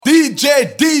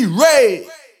DJ D-Ray.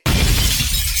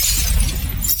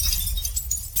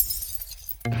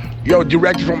 Yo,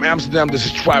 directly from Amsterdam, this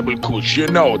is Tribal Kush. You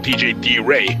know, DJ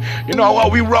D-Ray. You know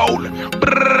how we roll.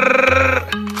 Brrr.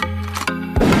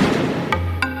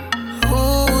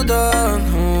 Who done,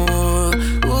 who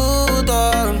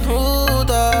done, who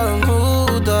done,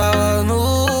 who done, who?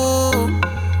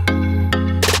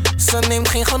 Ze neemt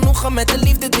geen genoegen met de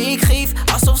liefde die ik geef.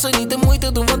 Alsof ze niet de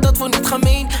moeite doen, want dat wordt niet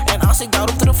gemeen. En als ik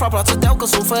daarop terugvraag, praat ze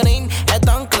telkens overheen. En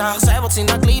dan klaagt zij wat ze in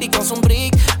haar kleding kan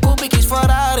ontbreekt. Koop ik iets voor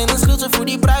haar en dan schreeuwt ze voor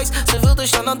die prijs. Ze wil de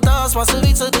Chanel-tas, maar ze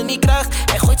weet ze er niet krijgt.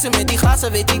 En gooit ze met die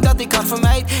glazen, weet ik dat ik haar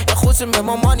vermijd. En gooit ze met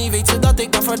mijn money, weet ze dat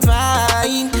ik dan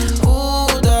verdwijn.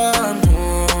 Hoe dan,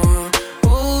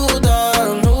 hoe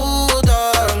dan, hoe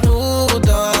dan, hoe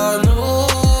dan,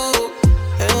 hoe?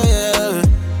 Yeah, yeah.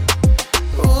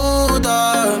 Hoe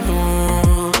dan,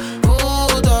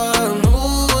 hoe dan,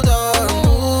 hoe dan,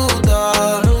 hoe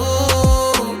dan,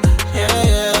 hoe? Yeah,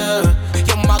 yeah.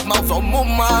 Je maakt me zo moe,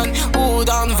 man. Hoe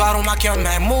dan, waarom maak je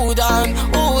mij moe dan?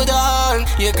 Hoe dan?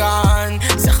 Je kan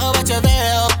zeggen wat je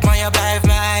wilt, maar je blijft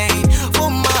mij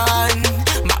woman.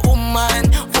 Maar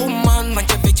woman,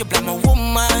 want je weet je blijft mijn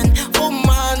woman.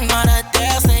 Woman, maar het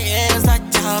eerste is dat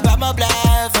je bij me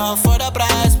blijft. Wel voor de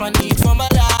prijs, maar niet voor mijn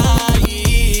lijf.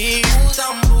 Hoe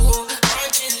dan broer,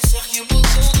 want je zegt je bedoelt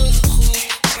het goed.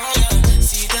 Maar je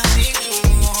ziet dat ik doe.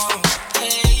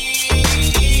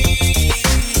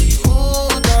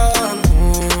 Hoe dan,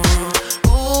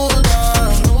 hoe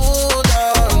dan, hoe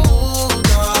dan, hoe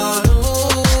dan,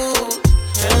 hoe?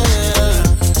 Yeah.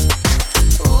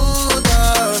 Hoe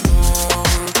dan,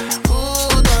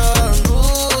 hoe dan,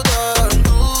 hoe dan,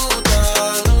 hoe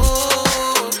dan, hoe?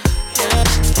 Yeah,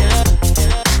 yeah,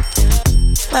 yeah.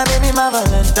 My baby, my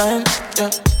Valentine,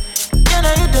 yeah. You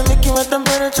know you do make you with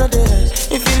temperature the rise.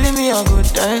 If you leave me a good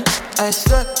time, I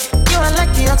swear you are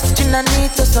like the oxygen I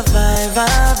need to survive.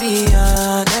 I'll be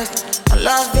honest, I'm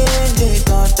loving the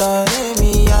thought of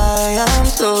me. I am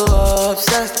so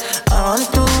obsessed. I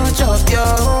want to chop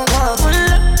your pull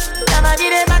up. Never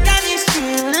did it back and it's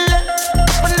still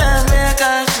when I make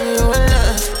a shoe.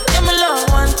 Give me love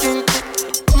one thing,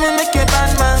 me make a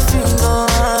bad man sing.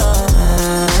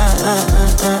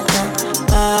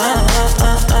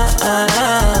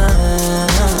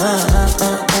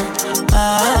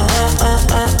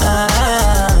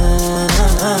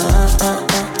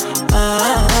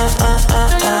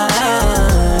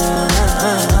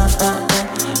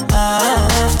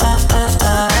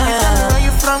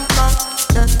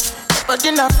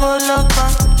 I follow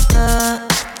back,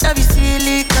 yeah. Every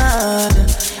silicon,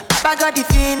 I got the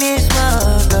finish, my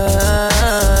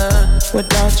girl.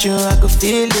 Without you, I could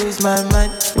feel lose my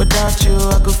mind. Without you,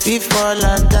 I could feel fall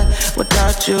and die.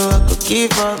 Without you, I could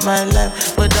give up my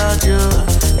life. Without you,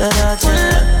 without you.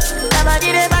 Never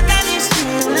did it back and it's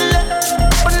you.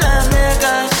 When I make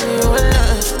a shoe,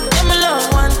 give me love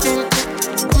one thing.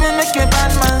 Me make a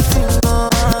bad man sing.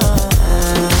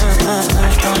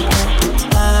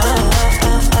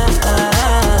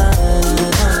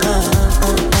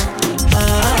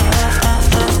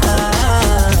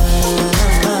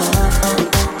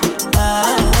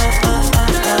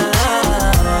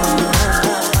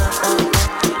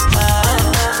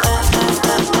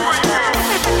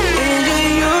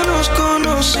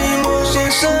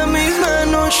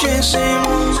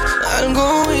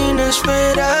 Algo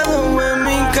inesperado en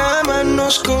mi cama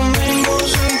nos comimos.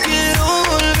 Y quiero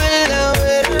volver a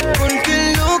ver, porque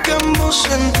lo que ambos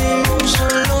sentimos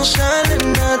solo sale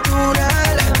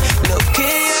natural. Lo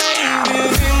que ahí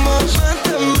vivimos,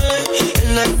 mátame en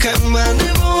la cama,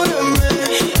 devórame,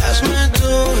 hazme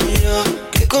tuyo,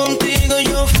 que contigo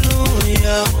yo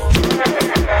fluya.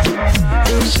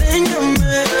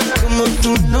 Enséñame como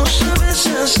tú no sabes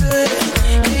hacer,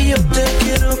 que yo te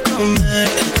quiero comer.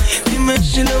 Dime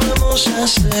si lo vamos a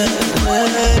hacer.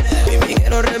 Baby,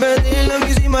 quiero repetir lo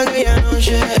que hicimos aquella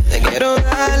noche. Te quiero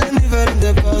dar en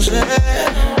diferentes poses.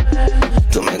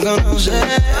 Tú me conoces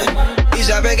y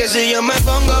sabes que si yo me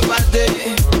pongo pa' ti,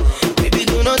 baby,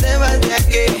 tú no te vas de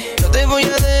aquí. No te voy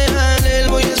a dejar, él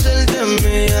voy a hacerte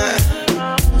mía,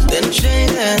 de noche y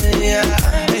de día.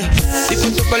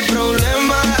 Dispuesto para el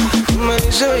problema, tú me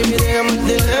dices, baby, déjame el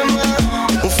dilema.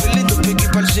 Un filito piqui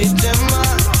para el sistema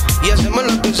y hacemos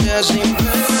lo que sea sin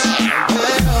pena.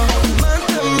 Pero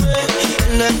mátame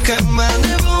en la cama,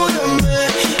 devórame,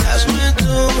 hazme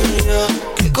tuyo,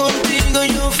 que contigo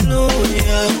yo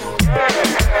fluya.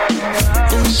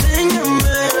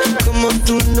 Enséñame como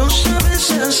tú no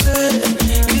sabes hacer,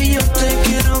 que yo te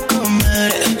quiero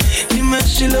comer. Dime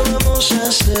si lo vamos a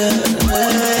hacer.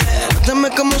 Trátame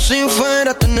como si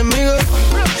fuera tu enemigo,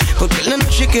 porque en la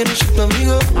noche quiero ser tu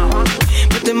amigo.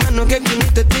 Mete mano bueno que aquí mi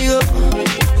testigo.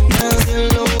 Nadie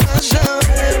lo va a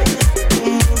saber.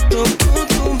 Como toco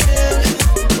tu piel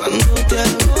cuando te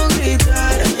hago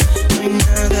gritar. No hay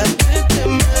nada que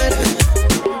temer.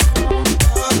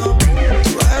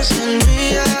 Tú vas a ser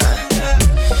mía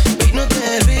y no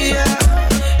te rías.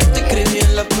 Te escribí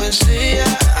en la poesía,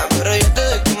 pero yo te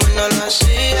doy como no lo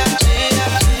hacía.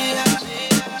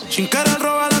 Sin querer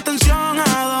robar la atención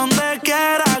a donde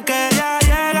quiera que ella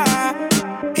llega.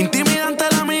 Intimidante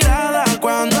la mirada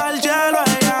cuando al cielo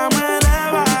ella me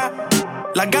eleva.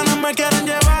 Las ganas me quieren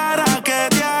llevar a que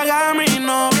te haga mi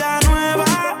novia nueva.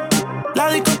 La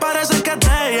disco parece que es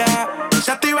de ella.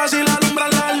 Se activa si la alumbran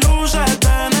las luces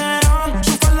de neón.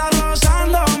 Su falda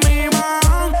rozando mi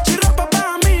mano. Si ropa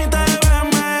pa' mí te ves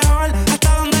mejor.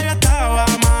 Hasta donde yo estaba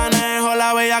manejo.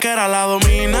 La bella que era la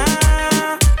domina.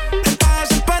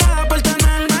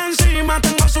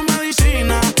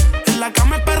 La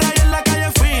cama es perra y en la calle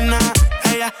fina.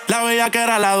 Ella, la bella que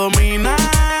era la domina.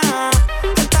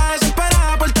 Está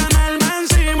desesperada por tenerme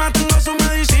encima. Tengo su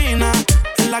medicina.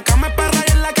 En la cama es perra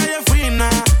y en la calle fina.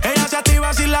 Ella se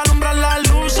activa si la alumbran las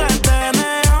luces de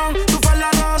neón. Tu falda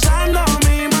rozando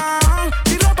mi mano.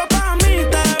 Si ropa pa' mí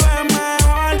te ves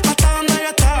mejor. Hasta donde yo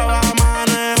estaba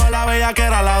manejo. La bella que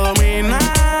era la domina.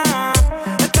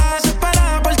 Está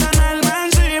desesperada por tenerme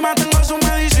encima. Tengo su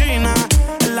medicina.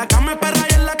 En la cama es perra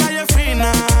y en la calle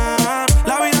fina.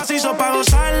 La vida se hizo pa'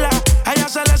 gozarla. A ella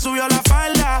se le subió la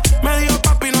falda. Me dijo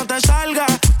papi no te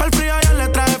salgas. Pa'l frío yo le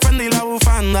traje Fendi la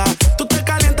bufanda. Tú te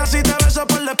calientas y te beso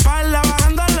por la espalda.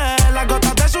 Bajándole las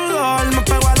gotas de sudor. Me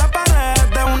pegó a la pared,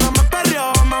 de una me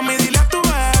perrió. Mami dile a tu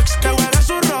ex que juegue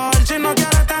su rol. Si no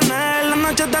quieres tener las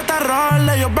noches de terror.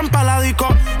 Ellos van pa' la disco,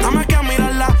 nada más que a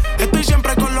mirarla. Estoy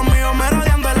siempre con los míos, me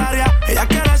rodeando el área. Ella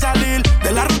quiere salir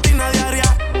de la rutina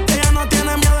diaria. Ella no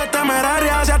tiene miedo de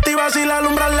temeraria. Se activa si la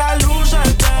alumbran las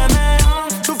luces de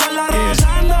neón. Su falda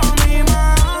rozando mi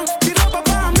mano. Si ropa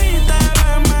pa' mí te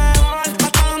ves mejor.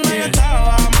 Hasta donde yo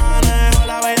estaba manejo.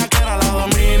 La bella que era la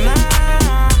domina.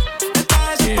 Está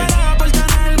desesperada por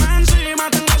tenerme encima.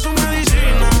 Tengo su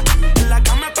medicina. En la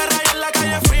cama es perra y en la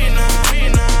calle fina.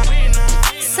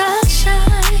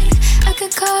 Sunshine, I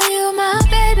could call you my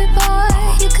baby boy.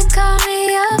 You could call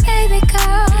me your baby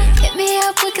girl. Hit me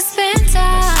up, we could spend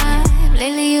time.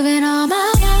 Lately you've been on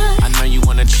my mind. I know you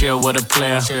wanna chill with a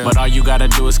player, but all you gotta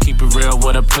do is keep it real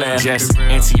with a player. Just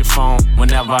answer your phone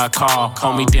whenever I call.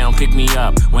 Hold me down, pick me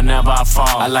up whenever I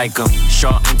fall. I like 'em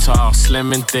short and tall,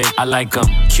 slim and thick. I like 'em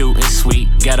cute and sweet,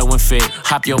 ghetto and fit.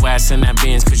 Hop your ass in that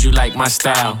Benz cause you like my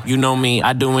style. You know me,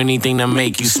 I do anything to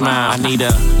make you smile. I need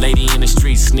a lady in the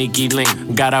street, sneaky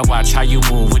link. Gotta watch how you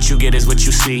move, what you get is what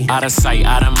you see. Out of sight,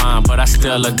 out of mind, but I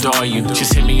still adore you.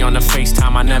 Just hit me on the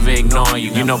FaceTime, I never ignore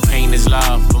you. You know pain is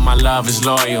love, but my love is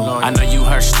loyal. I know you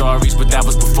heard stories, but that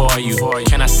was before you.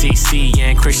 Can I see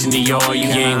and Christian Dior? You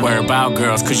ain't worried about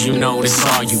girls, cause you know this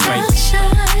all you, baby.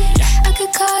 Sunshine, I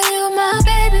could call you my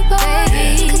baby boy.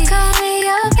 You could call me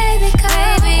your baby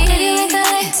girl. Maybe we could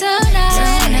link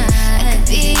tonight. I could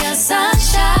be your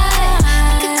sunshine.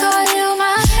 I could call you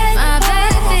my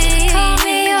baby. Call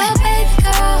me your baby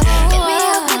girl. Hit me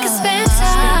up, we could spend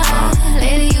time.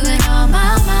 Lately you been on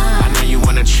my mind. I know you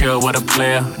wanna chill with a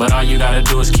player, but all you gotta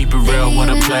do is keep it real with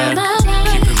a player.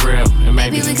 Keep it real, and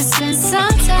maybe we could spend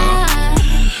some time.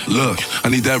 Look, I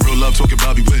need that real love talking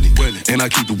Bobby Whitney. And I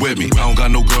keep it with me. I don't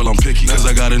got no girl, I'm picky. Cause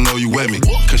I gotta know you with me.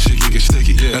 Cause shit can get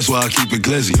sticky. That's why I keep it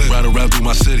glizzy. Ride around through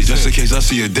my city. Just in case I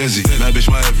see a dizzy. That bitch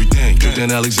my everything. Good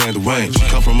than Alexander Wayne. She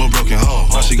come from a broken home.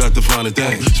 Now she got the finer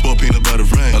thing. Sport peanut butter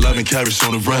rain. 11 carats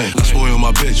on the brain. I spoil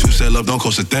my bitch. Who said love don't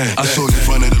cost a thing? I saw you in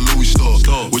front of the Louis store.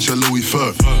 With your Louis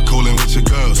fur. Coolin' with your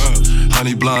girls.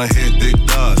 Honey blonde hair, thick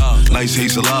thighs. Nice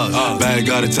hazel eyes. Bag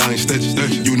got Italian stitches.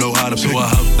 You know how to pick. So I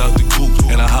hopped out the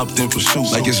coupe. And I hopped in pursuit.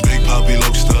 Like it's Big Poppy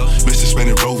Loaster. Mr.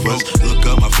 Spinning Rovers. Look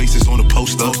up, my face is on the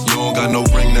poster. You don't got no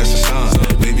ring, that's a sign.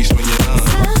 Baby, spin your line.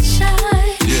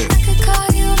 Sunshine, yeah. I could call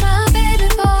you my baby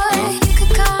boy. You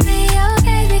could call me your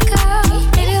baby girl.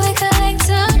 Maybe we could link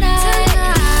tonight.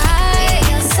 Be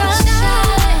your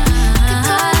sunshine. I could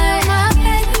call you my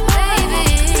baby boy.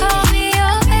 Call me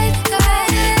your baby girl.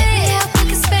 Hit me up, we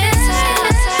could spend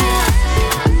time.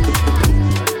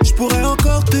 J'pourrais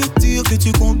encore te dire que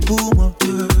tu comptes pour moi.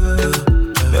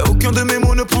 Mais aucun de mes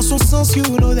mots ne prend son sens. You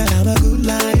know that I'm a good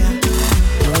liar.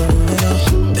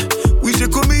 Oui, j'ai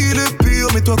commis le pire,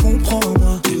 mais toi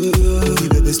comprends-moi. Oui,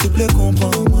 bébé, s'il te plaît,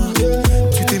 comprends-moi.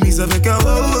 Tu t'es mise avec un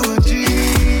OG.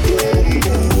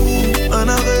 Un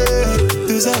arrêt,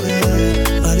 2 arrêts.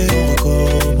 Allez, on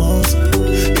recommence.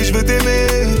 Et je vais t'aimer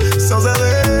sans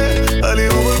arrêt. Allez,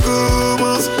 on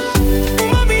recommence.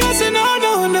 Mami, I said no,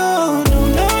 no, no, no,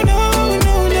 no, no,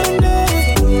 no, no,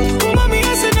 no.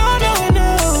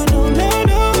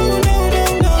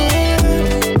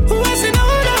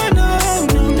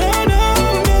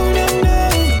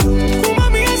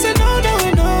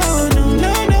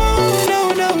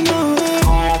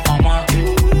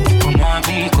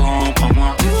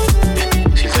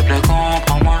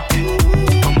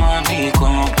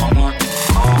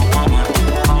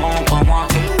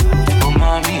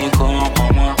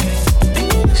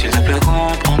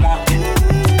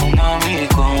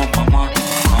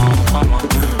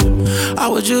 Why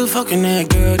would you fucking that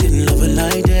girl? Didn't love her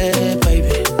like that,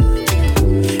 baby.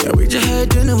 And we just had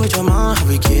dinner with your mom. How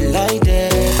we get like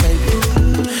that, baby?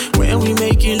 When we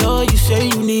make it love, you say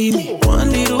you need me.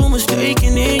 One little mistake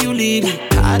and then you leave me.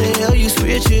 How the hell you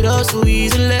switch it up so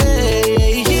easily?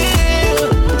 Yeah.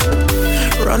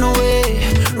 Run away,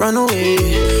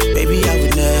 baby, I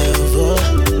would never.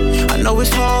 I know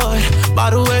it's hard, by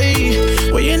the way,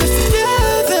 we're in this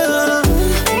together.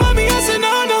 Mommy, I said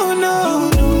no, no, no,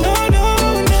 no, no,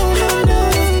 no, no, no.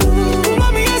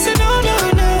 Mommy, I said no,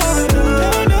 no, no, no,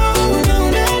 no, no, no,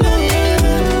 no,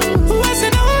 no. I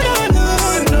said no, no, no,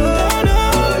 no, no,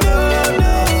 no,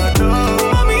 no.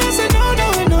 Mommy, I said no, no,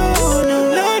 no, no,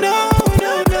 no,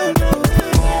 no, no, no.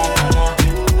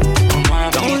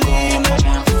 Don't leave me.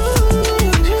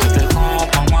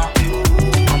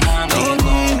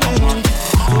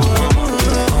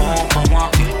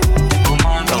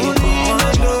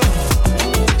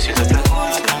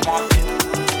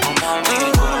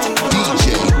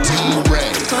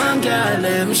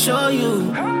 Let me show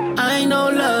you, I know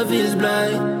love is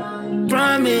blind.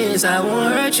 Promise I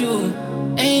won't hurt you.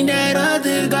 Ain't that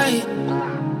other guy?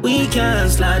 We can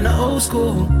slide in the old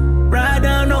school, ride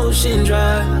down Ocean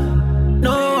Drive.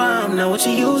 No, I'm not what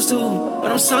you used to,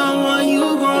 but I'm someone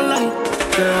you gon' like.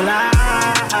 Girl,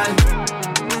 I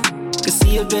can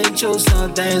see you been through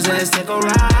some things. Let's take a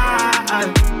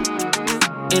ride.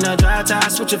 In a dry tie,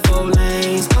 switch your 4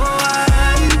 lanes.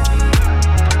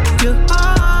 Your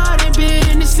heart ain't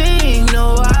been the same.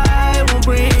 No, I won't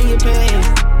bring you pain.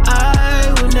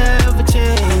 I will never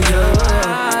change.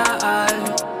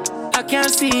 I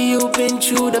can't see you been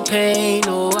through the pain.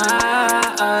 No,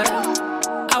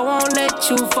 I won't let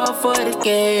you fall for the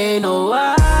game. No,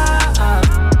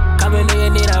 coming in, you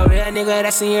need a real nigga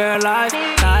that's in your life.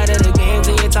 Tired of the games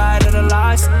and you're tired of the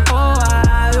lies.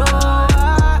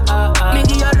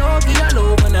 Nigga, you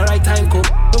know when the right time come.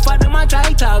 No for them I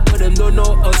try talk, but them don't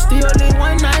know us. The only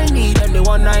one I need and the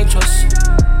one I trust.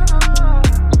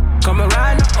 Come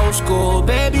around the old school,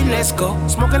 baby, let's go.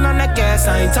 Smoking on that gas,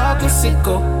 I ain't talking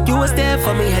sicko. You was there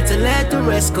for me, had to let the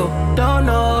rest go. Don't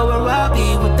know where I'll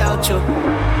be without you.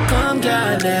 Come,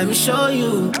 girl, let me show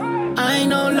you. I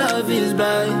know love is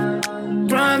blind.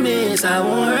 Promise I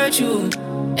won't hurt you.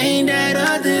 Ain't that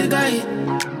other guy?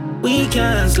 We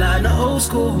can slide in the old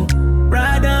school,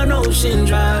 ride down Ocean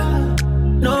Drive.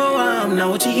 No, I'm not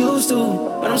what you used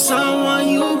to, but I'm someone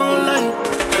you gon' like.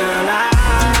 Girl, I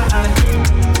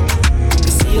can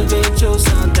see you been through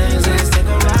some things. Let's take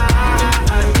a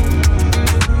ride.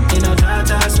 In a dry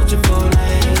tie, switch your 4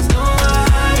 lanes. No,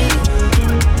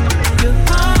 your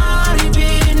heart ain't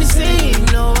been the same.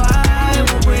 No, I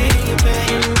won't bring you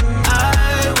pain. I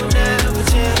will never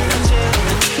change.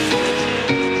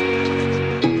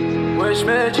 Wesh,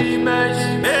 Magic,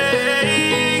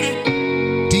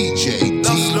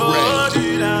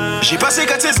 J'ai passé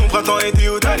 4 saisons, printemps, été,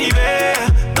 automne, hiver.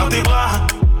 Dans tes bras,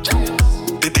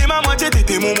 t'étais ma moitié,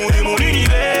 t'étais mon monde et mon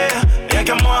univers. Rien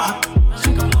qu'à moi,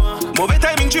 mauvais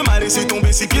timing, tu m'as laissé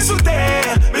tomber 6 pieds sous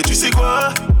terre. Mais tu sais quoi?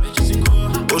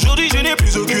 Aujourd'hui je n'ai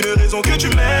plus aucune raison que tu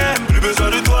m'aimes. Plus besoin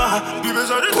de toi, plus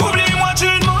besoin de toi. Oublie-moi, tu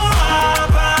ne mourras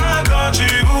pas quand tu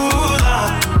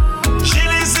voudras. J'ai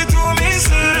laissé tous mes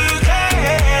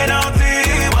secrets dans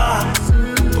tes bras.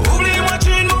 Oublie-moi, tu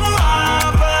ne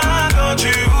mourras pas quand tu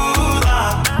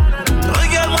voudras.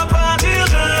 Regarde-moi partir,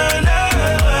 je ne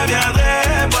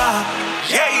reviendrai pas.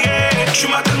 Yeah, yeah. Tu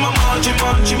m'as tellement menti.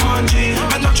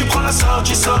 Maintenant tu prends la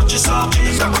sortie.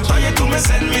 T'as côtoyé tous mes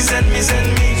ennemis.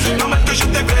 Normal que je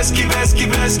te baisse, qui.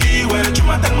 Ouais, tu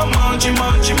m'as tellement menti.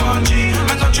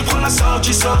 Maintenant tu prends la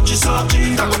sortie.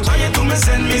 T'as côtoyé tous mes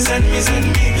ennemis.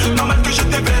 Normal que je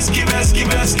te baisse, qui. Ouais.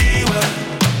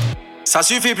 Ça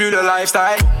suffit plus le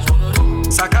lifestyle.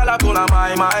 Ça cala pour la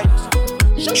my.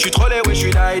 J'suis trollé, oui,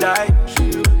 j'suis die.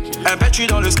 Un pet, j'suis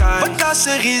dans le sky. Vodka,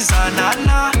 cerise,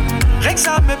 ananas.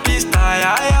 Rexa me piste,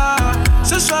 ya.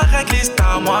 Ce soir, réglisse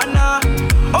ta moana.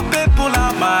 OP pour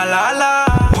la malala.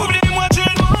 Oublie-moi, tu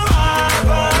ne mourras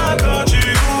pas quand tu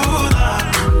voudras.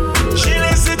 J'ai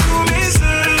laissé tous mes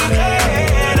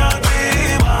secrets dans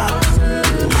tes bras.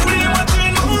 Oublie-moi, tu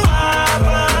ne mourras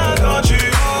pas quand tu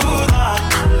voudras.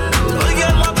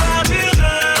 Regarde-moi partir,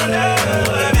 je ne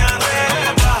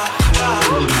reviendrai pas.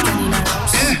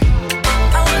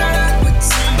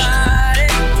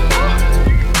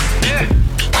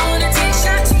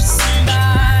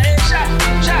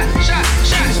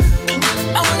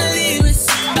 I wanna leave with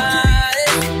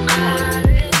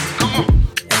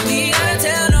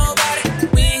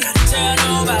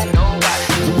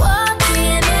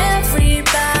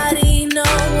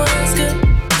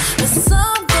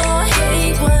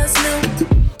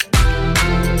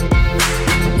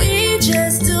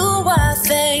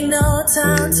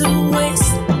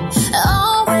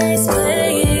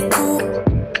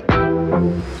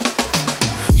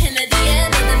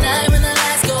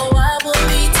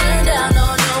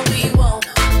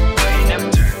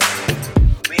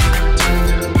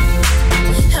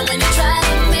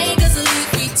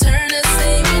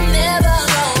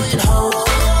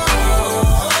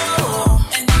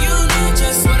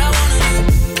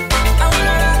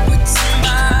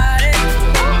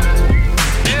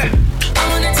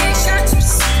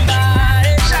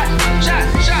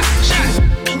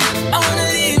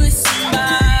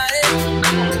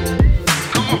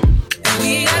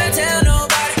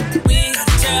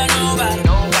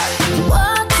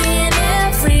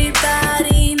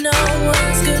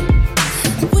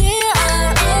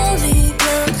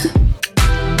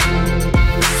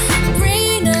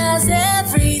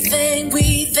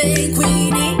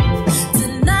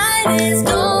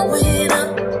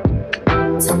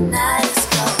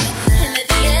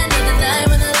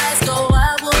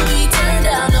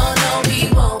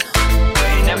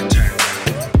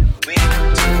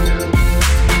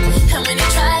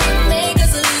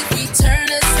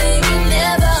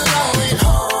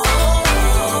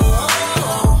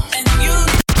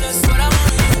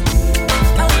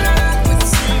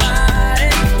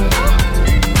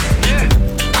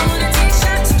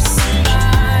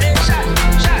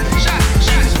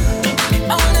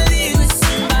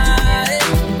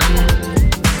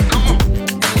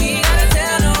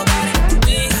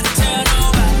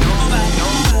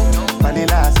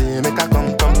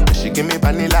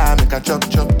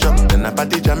Then a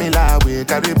party Jamila, we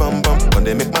carry bum bum. When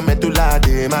they make my medulla,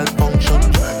 they malfunction.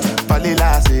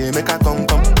 Vanilla say make her come.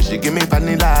 She give me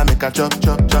vanilla, make her chop.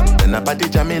 Then a party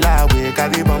Jamila, we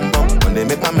carry bum bum. When they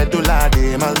make my medulla,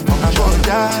 they malfunction. I want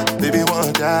ya, baby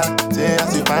want ya. Say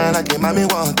as you fine like a mommy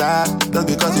want ya. Just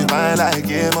because you fine like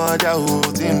a moja, oh.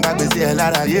 Team back me say a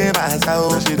lot of yeah, my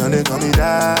soul. She don't call me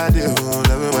daddy, oh.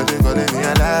 Love me when they call me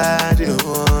a daddy,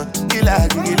 oh. Gila,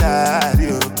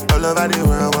 oh. All over the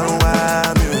world, one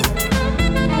wild me, oh.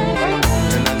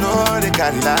 They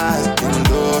carry last, even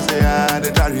though say I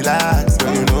they try relax.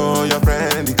 Girl, you know your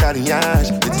friend, they carry ash.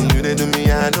 It's you they do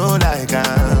me, I know like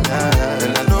I'm.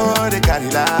 And I know they carry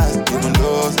last, even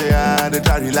though say I they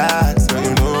try relax. Girl,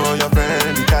 you know your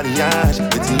friend, they carry ash.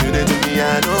 It's you they do me,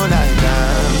 I know like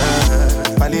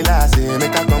I'm. Vanilla say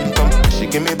make her come. She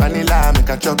give me vanilla, make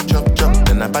her chop.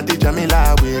 Then I party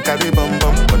Jamila, we carry bum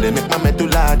bum. When they make my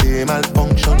medulla, they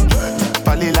malfunction.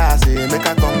 Vanilla say make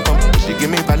her come. She give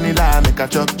me vanilla, make her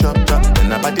chop.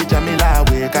 Then I party Jamila,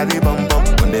 we carry bum bum.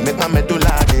 When they make my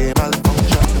medulla, they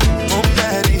malfunction. I'm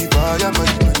ready for your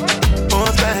money. I'm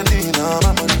spending all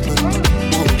my money.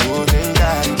 Oh, then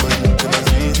got it, but my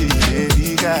sweetie,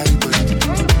 baby, got it, but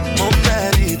I'm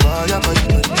ready for your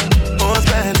money. I'm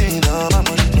spending all my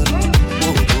money.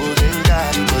 Oh, then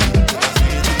got it, but my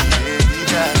sweetie, baby,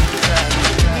 got it.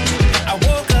 I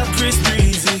woke up Chris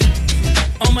Breezy.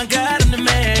 Oh my God, I'm the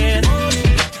man.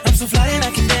 I'm so fly and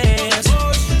I can dance.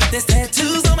 There's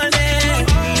tattoos on my neck.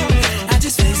 I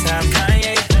just FaceTime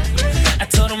Kanye. I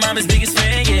told him I'm his biggest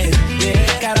fan, yeah.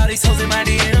 Got all these hoes in my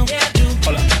DM.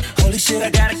 Hold up. Holy shit, I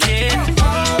got a kid.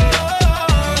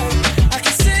 I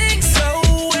can sing so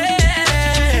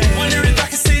well. Wonder if I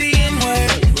can say the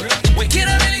N-word. Wait, can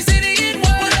I really say the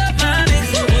N-word? What up, my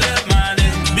nigga? What up, my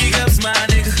nigga? Big ups, my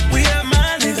nigga. We up,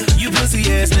 my nigga. You pussy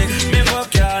ass nigga. Man,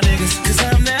 fuck y'all niggas. Cause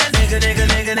I'm that nigga.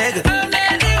 I'm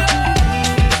that nigga.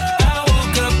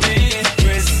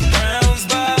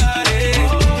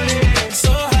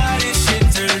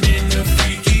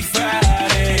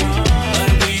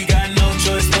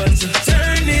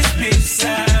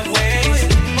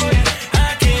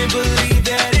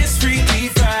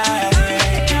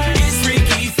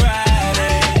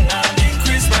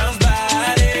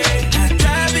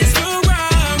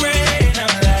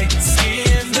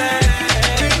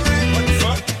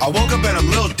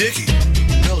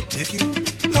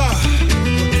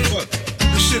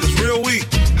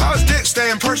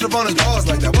 Perched up on his balls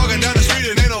like that. Walking down the street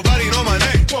and ain't nobody know my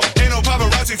name. Whoa. Ain't no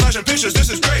paparazzi flashing pictures, this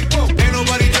is great. Whoa. Ain't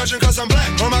nobody judging cause I'm black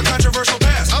or my controversial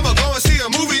past. I'ma go and see a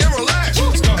movie and relax.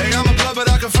 Hey, I'm a blood but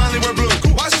I can finally wear blue.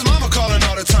 Why's his mama calling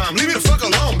all the time? Leave me the fuck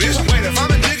alone, bitch. Wait, if I'm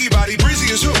in Diggy Body,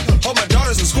 Breezy is who? Hope my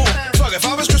daughter's in school. Fuck, if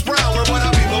I was Chris Brown, where would I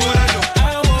be? What would I do?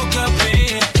 I woke up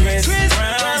in Chris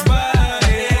Brown's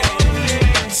body.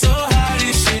 So how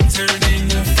this shit turned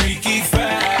into Freaky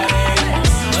Friday.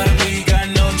 But we got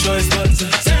no choice but to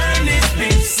turn this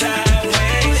bitch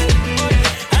sideways.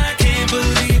 I can't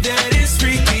believe that it's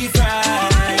Freaky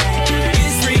Friday.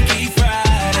 It's Freaky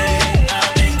Friday.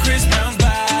 I'm in Chris Brown's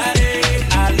body.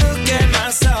 I look at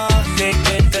myself, think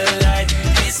at the light.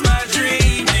 It's my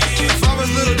dream. If I was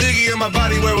Little Diggy in my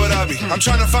body, where would I be? I'm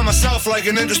trying to find myself like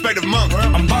an introspective monk.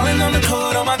 I'm balling on the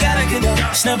court, oh my God, I get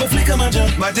up. Snap a flick of my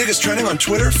jump. My dick is trending on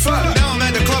Twitter. Fuck. Now I'm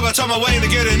at the club, I talk my way into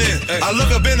getting in. I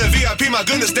look up in the VIP, my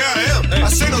goodness, there I am. I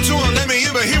signal to him, let me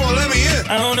in, but he won't let me in.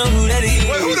 I don't know who that is.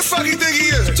 Wait, who the fuck you think he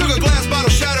is? Took a glass bottle,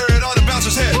 shatter it on the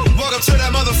bouncer's head. Walk up to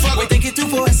that motherfucker. Wait, think it through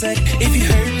for a sec. If you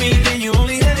hurt me, then you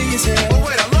only hurt yourself. Oh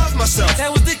wait, I love myself.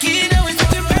 That was the key, now it's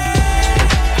the bad.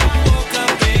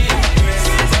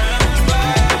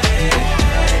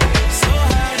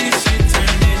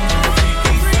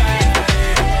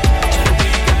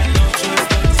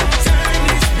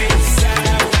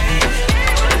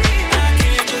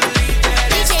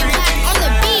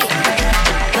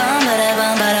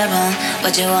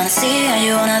 What you wanna see and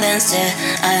you wanna dance to?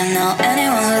 I don't know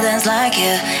anyone who dance like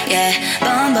you. Yeah,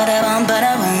 bum bada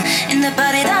boom. In the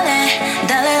party, dale,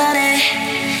 dale, dale.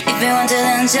 If you want to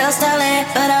dance, just tell it.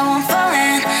 But I won't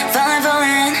falling, falling for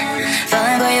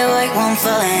your work, won't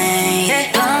falling.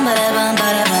 Yeah, bum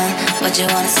bada boom. What you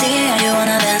wanna see and you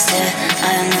wanna dance to?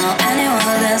 I don't know anyone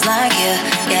who dance like you.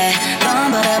 Yeah,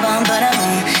 bum bada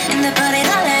boom. In the party,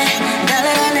 dale, dale,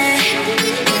 dale.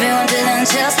 If you want to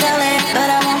dance, just tell it. But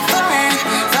I won't falling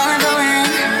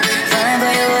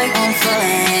for your work, won't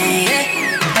falling. Yeah.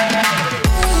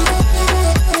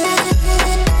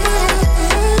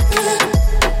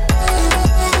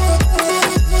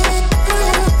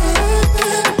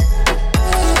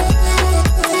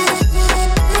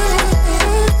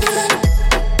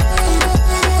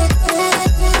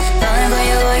 Falling for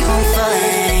your work, won't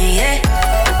falling. Yeah.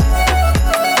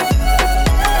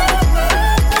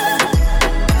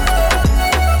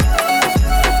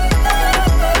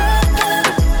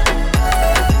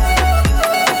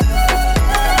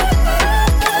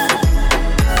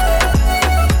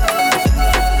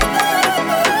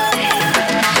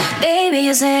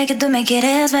 sé que tú me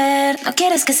quieres ver. No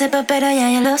quieres que sepa, pero ya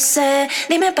lo sé.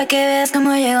 Dime pa' que veas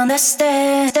cómo llego donde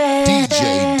estés.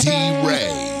 DJ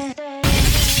D-Ray.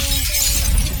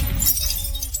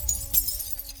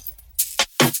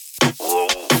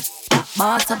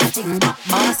 Boss up the ting,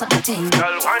 boss up the ting.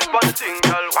 Girl, wine pon the ting,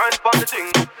 girl, wine pon the ting.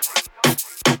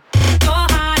 Go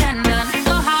hard and done,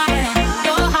 go hard and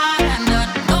go hard and done,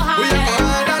 go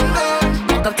hard and done.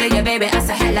 Walk up to your baby, I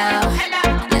say hello.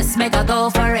 Let's make a go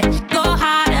for it. Go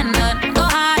hard and done, go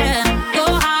hard and go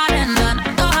hard and done,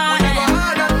 go hard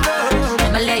and done.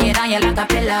 I'ma lay it on you like a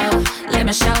pillow. Let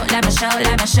me show, let me show,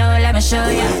 let me show, let me show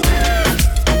you.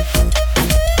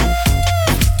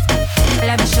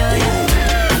 Let me show you.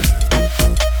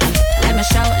 Let me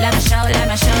show, let me show, let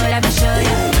me show, let me show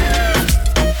you.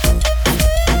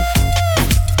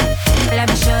 Let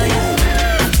me show you.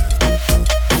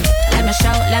 Let me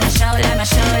show, let me show, let me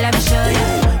show, let me show you.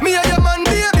 Me and your man,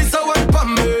 baby, so well for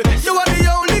me. You are the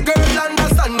only girl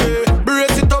understand me.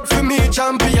 Brace it up for me,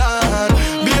 champion.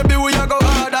 Baby, we a go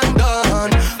hard and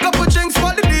done. Couple drinks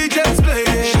for the DJ's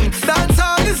playing. That's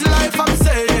all this life I'm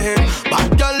saying.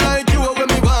 Bad girl like you when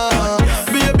me want.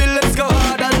 Baby, let's go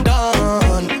hard and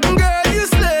done. Girl, you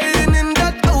slaying in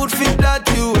that outfit that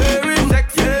you wearing.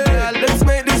 Sexy, yeah. Let's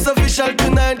make this official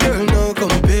tonight, girl. No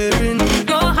comparing.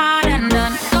 Go hard and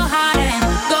done, go hard and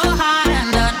go hard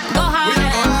and done, go hard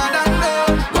and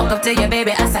done. Walk up to your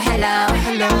baby, I say hello.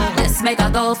 Let's make a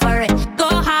go for it. Go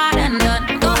hard and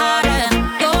done, go hard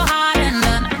and go hard and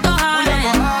done, go hard and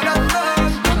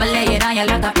done. I'ma lay it on you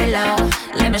like a pillow.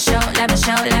 Let me show, let me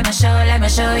show, let me show, let me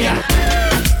show you.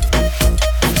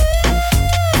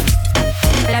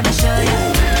 Let me show you.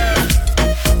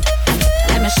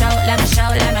 Let me show, let me show,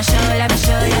 let me show, let me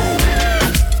show you.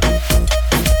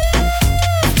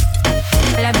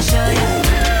 Let me show you.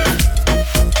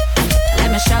 Let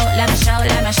me show, let me show,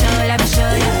 let me show, let me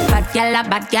show you. Bad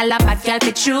gal, bad gal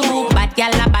for true. Bad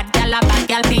gal, bad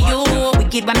gal for you.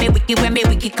 Wicked when me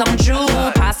wicked come true.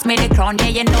 Pass me the crown, yeah,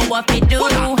 you know what we do.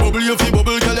 Bubble you fi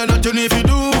bubble, girl, you not you need fi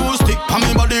do. Stick pa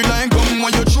me body line, come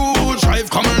when you true. Drive,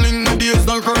 come and link, the days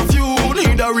no curfew.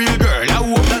 Need a real girl, I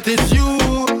hope that it's you.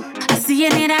 I see you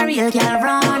need a real girl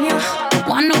around you.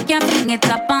 One who can bring it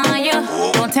up on you.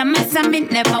 Don't tell me something,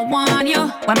 never want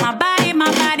you. When my body,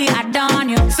 I done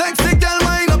you. Sexy girl,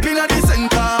 wind up inna the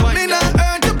center. Me not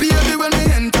hurt you, baby, when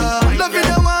me enter. Love you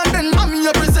the one, then I'm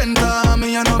your presenter.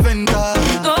 Me a no vendor.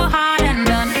 Go hard and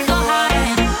done, go hard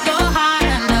and go hard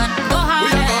and done, go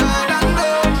hard and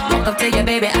done. Walk up to your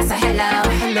baby, I say hello.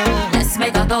 Let's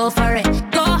make a go for it.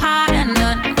 Go hard and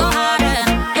done, go hard and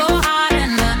go hard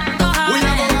and done, go hard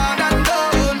and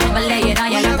done. I'ma lay it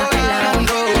on you like a pillow.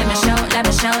 Let me show, let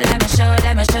me show, let me show,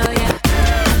 let me show you.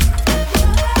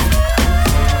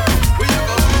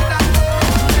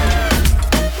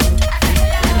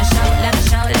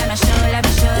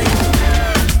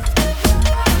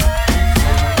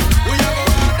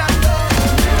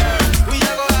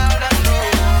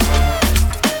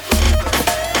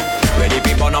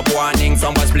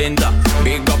 Some splinter.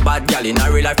 Big up bad gal in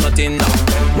a real life nothing.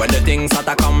 When the things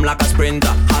hotter come like a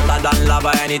sprinter. Hotter than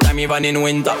lava anytime even in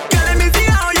winter. Girl, let me see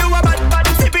how you a bad.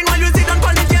 Sipping while you sit on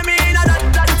pon it, yeah me in a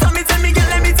that. So me tell me, girl,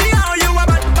 let me see how you a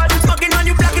bad. Smoking when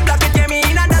you block it, yeah me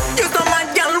in a that. You so mad,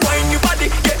 girl, wine your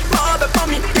body, yeah, bob it for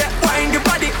me, yeah, wine your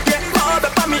body, yeah, bob it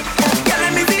for me. Girl,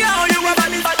 let me see how you a bad.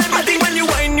 I think when you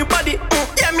wine your body,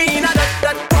 yeah me in a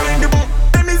that. Wine the boom,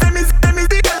 let me see,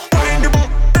 wine the boom,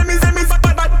 let me see,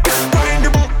 bad.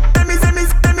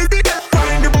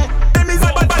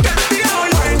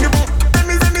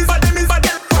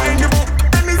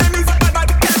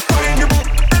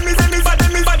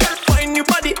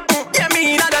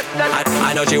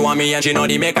 She want me and she know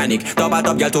the mechanic. Top a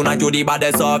top girl tonight you the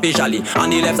baddest officially. On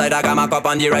the left side I got my cup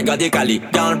on the right vertically.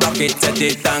 Girl rock it, set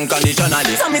it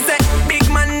unconditionally. So me say, big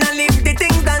man and leave the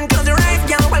things done. Close your eyes,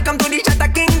 girl, welcome to the Shatter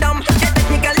Kingdom. Yeah,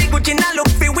 technically Gucci now look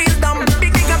for wisdom.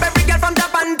 Big up every girl from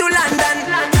Japan to London.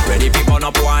 Ready people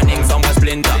up warning, some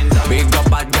splinter. Big up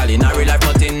bad girl in a real life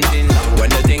nothing. When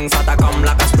the things hotter come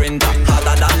like a sprinter.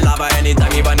 Hotter than lava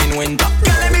anytime even in winter.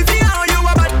 Girl, let me see how you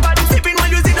a bad. Sipping while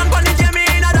you sit on pon it, yeah me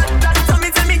in a that.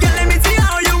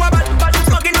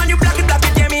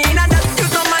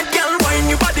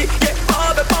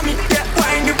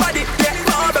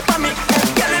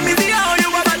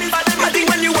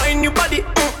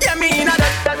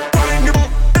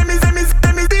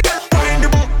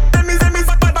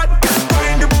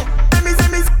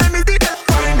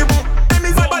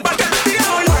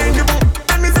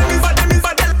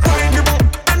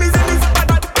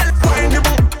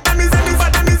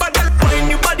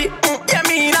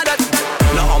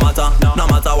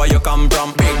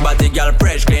 from. Big body girl,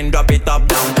 fresh, clean, drop it up,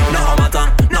 down.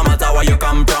 No matter where you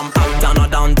come from. Uptown or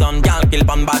downtown, girl, kill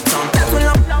pan bad sound. That's when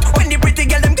love, when the pretty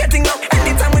girl, them getting up.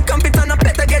 Anytime we compete on a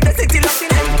better get the city locked in.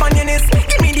 Companionist,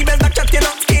 give me the best back chat, you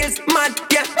know. Skills, mad,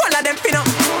 yeah, all of them fin up.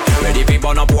 Ready for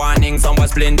burn up warning, somewhere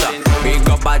splinter. Big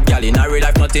up bad girl, in a real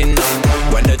life nothing.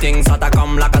 When the things start to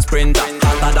come like a sprinter.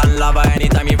 Hotter than lava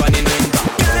anytime, even in winter.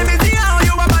 Girl, let me see how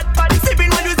you a bad. Sipping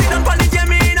when you sit on polish, yeah,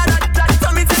 me in a that.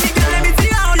 So me say, girl, let me see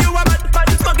how you a bad.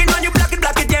 Smoking when you black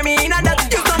it, yeah, me in a that.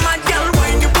 You some mad girl,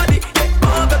 wine your body, yeah,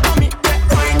 bob up on me, yeah,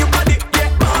 wine your body, yeah,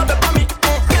 bob up on me.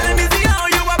 Girl, let me see how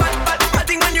you a bad.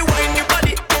 Nothing when you wine your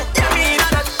body, yeah, me in a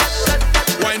that.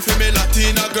 Wine for me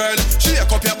Latina girl, shake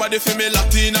up your body for me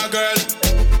Latina girl.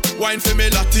 Wine for me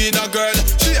Latina girl,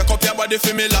 shake up your body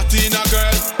for me Latina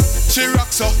girl. She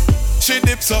rocks up, she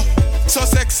dips up, so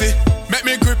sexy. Make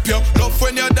me grip you. Love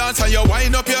when you dance and you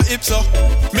wind up your hips up.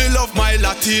 Me love my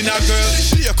Latina girl.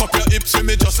 Shake up your hips with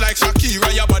me just like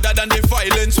Shakira. You're better than the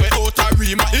violence way out a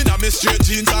Rima. In a me straight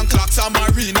jeans and clocks and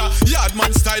marina.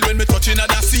 Yardman style when me touching at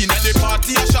the scene. At the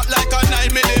party I shot like a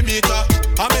 9mm.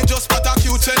 I me just put a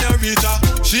cute senorita.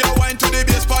 She a wine to the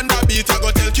bass panda beat. I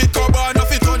go tell Kid Coban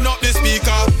if it turn up the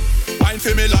speaker. Wine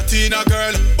for me Latina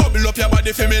girl. Bubble up your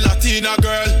body for me Latina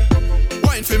girl.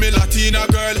 Wine for me Latina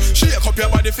girl. Shake up your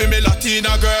body for me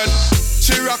Latina girl.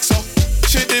 She rocks up,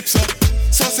 she dips up,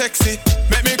 so sexy.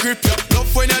 Make me grip you.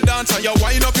 Love when you dance and you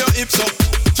wind up your hips up.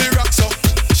 She rocks up,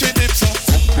 she dips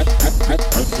up.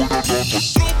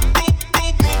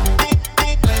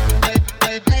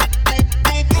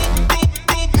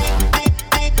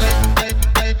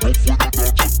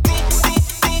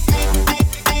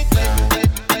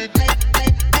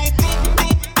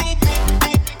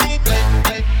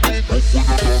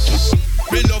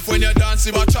 Me love when you dance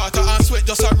in my charter and sweat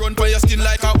just a run by your skin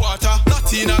like a water.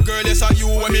 Latina girl, yes, are you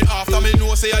when me after me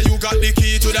know say you got the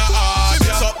key to the heart.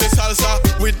 Mix up the salsa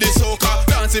with the soca,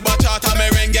 dance in bachata,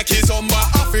 merengue, kizomba.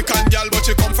 African girl, but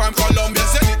you come from Colombia.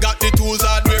 Say me got the tools,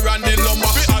 hardware and the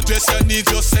lumber. We address your needs,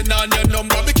 just send on your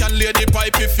number. We can lay the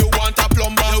pipe if you want a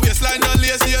plumber. Your waistline and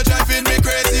lazy, you're driving me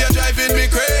crazy, you're driving me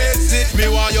crazy.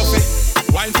 Me want your fit,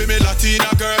 wine for me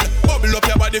Latina girl. Bubble up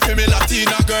your body for me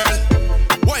Latina girl.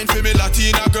 Wine for me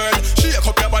Latina girl. Shake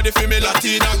up your body for me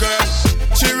Latina girl.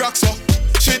 She rocks up,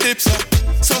 she dips up,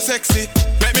 so sexy.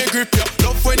 Make me grip you.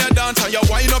 Love when you dance and you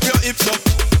wind up your hips up.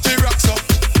 She rocks up,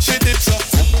 she dips up.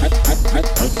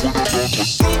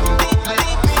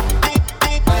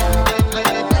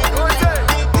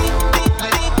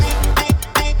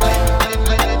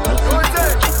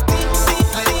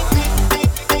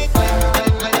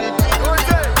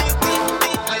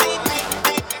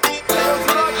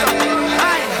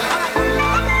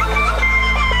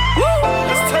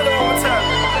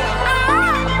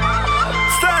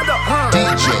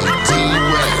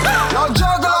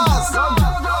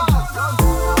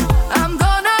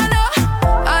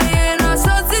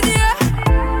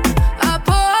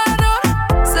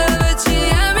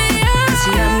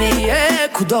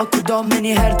 Kudo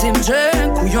meni her tim gje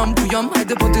Kujom,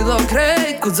 hajde po ti do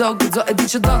krejt Kuzo, e di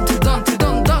që don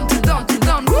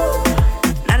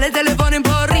Nale telefonin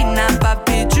po rina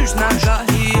Papi qysh na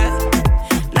shahije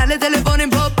Nale telefonin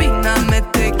po pina Me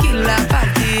tequila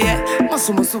partije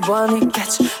Mosu bani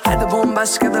keq Hajde bom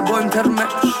bashkë dhe bojmë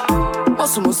tërmeq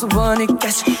Mosu bani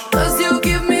keq Cause you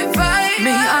give me vibe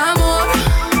Mi amor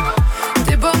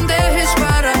Ti po mdehish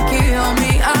para kjo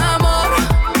Mi amor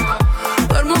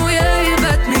Për mu je I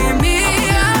vetmi mi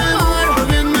amor Po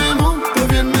vjen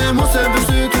me mu se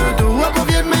vështy të du Po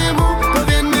vjen me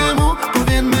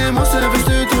mu se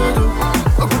vështy të du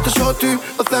Po kur të shoh ty,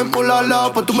 o them u la la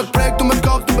Po du me t'prek, du me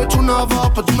t'kap, du me t'quna va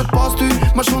Po du me t'pas ty,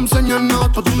 ma shumë se një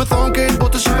nat Po du me thonë kejt, po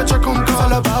të shive qa kom ka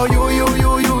All about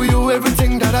you,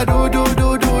 everything that I do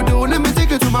Let me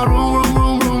take you to my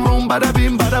room Bada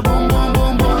bim, bada boom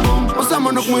O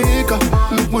sama nuk më hika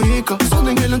Sot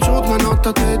në ngellën qut nga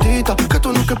natat e dita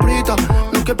Këto nuk e prita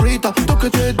Duke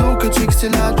te duke qik si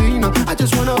Latina I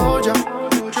just wanna hold ya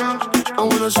I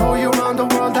wanna show you around the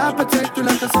world I protect you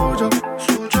like a soldier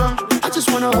I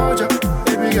just wanna hold ya,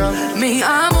 baby girl Mi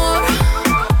amor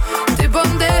Ti po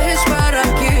mdehish para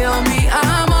kjo Mi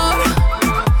amor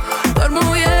Për mu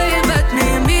je I vetmi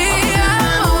mi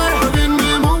amor Po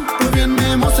vjen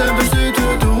me mu se vështy të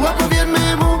du Po vjen me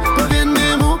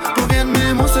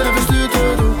mu se vështy të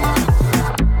du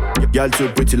Girl too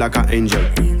pretty like an angel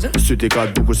Sytë I ka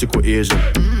bukur si ku Asian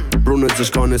Brunët zë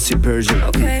shkone si Persian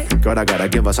Okay. Girl, I gotta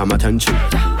give her some attention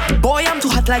Boy, I'm too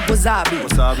hot like wasabi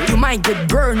You might get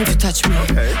burned if you touch me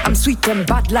I'm sweet and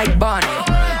bad like Bonnie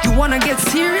You wanna get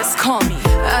serious? Call me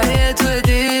A jetu e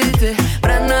diti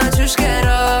Brenda qysh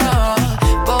kero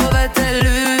Po vete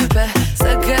lype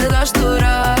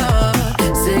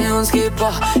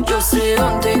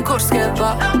ti kur s'ke pa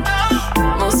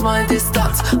Mos maj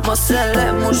distanc, mos e le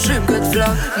mu shym kët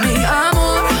flak Mi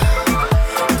amor,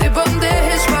 ti po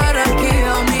ndehesh para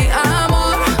kjo Mi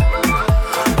amor,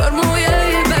 për mu je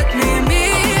I vetmi Mi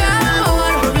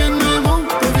amor Po vjen me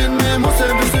mo, se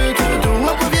vështu të du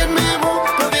Po vjen me mo,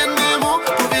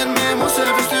 se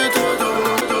vështu të du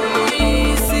I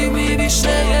si mi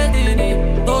više jedini,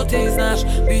 to ti znaš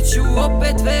Biću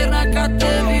opet verna kad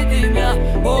te vidim ja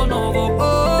ponovo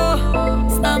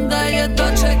Znam da je to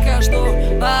čekaš to,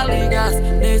 pali gas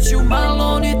Neću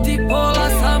malo niti pola,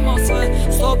 samo sve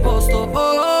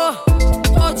 100%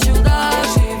 Hoću da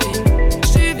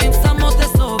živim samo te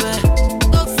snove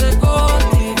Dok se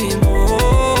gotivim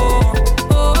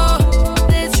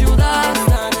Neću da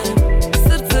stanem,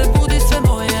 srce budi sve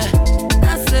moje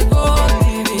Da se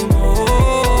gotivim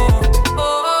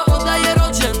Ko da je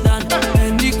rođendan,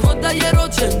 meni ko da je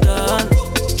rođendan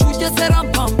Čuje se ram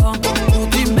pam pam,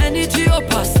 budi meni ti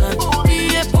opasan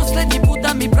Nije posljednji put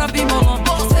da mi pravimo lom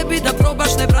Sebi da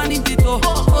probaš, ne branim ti to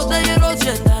Ko da je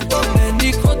rođendan,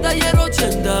 meni ko da je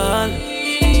rođendan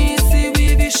Nisi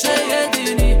mi više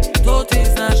jedini, to ti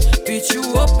znaš Biću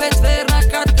opet verna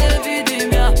kad te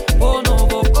vidim ja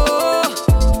ponovo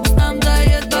Znam da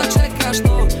je to čekaš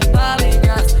to, pali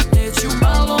gas Neću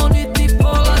malo niti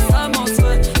pola, samo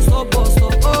sve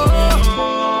 100%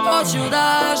 Hoću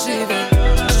da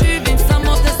živim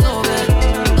samo te snove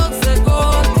Dok se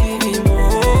gotivim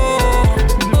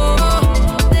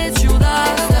Neću da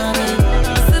stanem,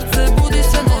 srce budi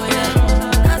sve moje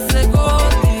Da se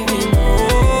gotivim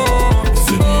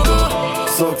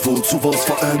Sag, wozu was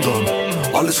verändern?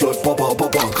 Alles läuft grad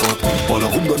Baller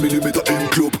 100 Millimeter im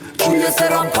Club Julia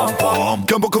Seram Pam Pam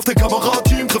Kein Bock auf den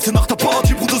Kamerateam Treff sie nach der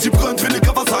Party Bruder, sie brennt wie ne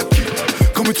Kawasaki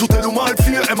Komm ins Hotel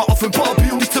 3:30 Emma auf dem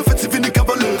Barbie Und ich zerfetze wie ne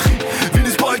Kavallerie Wie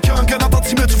ne Spike, keiner hat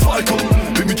sie mehr zu Falco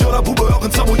Bin mit Jala Bube,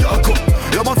 hören Samo Jakob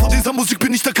Ja Mann, von dieser Musik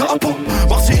bin ich der Capo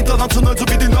Mach sie international so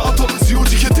wie die NATO Sie holt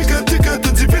sich ihr Ticket,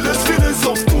 denn sie will es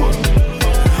auf Tour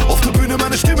Auf der Bühne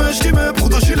meine Stimme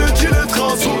Bruder, chille,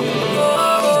 Traso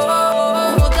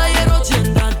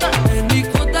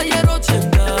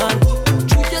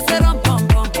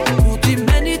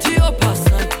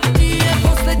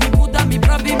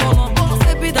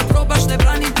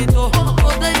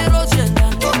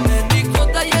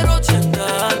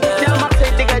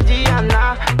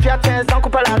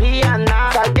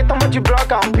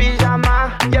En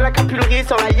pyjama, y'a la capulerie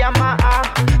sur la Yamaha.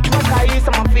 Tu m'as trahi,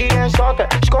 ça m'a fait un choc.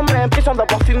 J'ai comme l'impression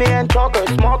d'avoir fumé un choc.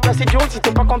 Smoke, là c'est Joe, si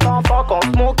t'es pas content, fuck. On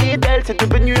smoke d'elle, c'est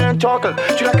devenu un choc.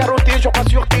 Tu l'as carotté, je crois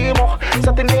sur tes morts.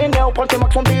 Ça t'est né, on prend tes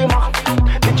max, on démarre.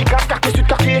 Dédicace, quartier sud,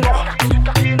 quartier nord.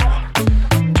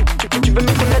 Tu veux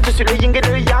me connaître, je suis le yin et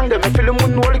le yang. Mais fais le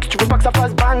moonwalk, tu veux pas que ça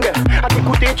fasse bang. À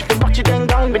t'écouter, tu fais partie d'un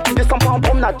gang. Mais tu descends pas en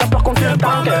promenade, t'as peur qu'on te tangue.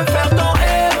 Comment te faire ton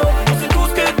héros? On sait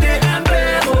tous que t'es un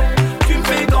héros. Tu me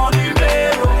fais ton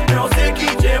numéro, mais on sait qui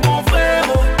t'es mon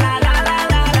frérot. On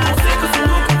sait que c'est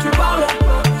nous que tu parles.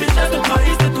 Tes gestes de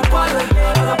trahissent, t'es tout pâle.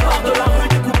 À la part de la rue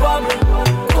des coupables.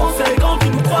 Conseil quand tu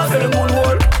nous croises. Fais le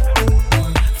moonwalk.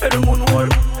 Fais le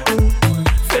moonwalk.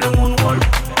 Fais le moonwalk.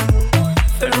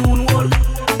 Fais le moonwalk.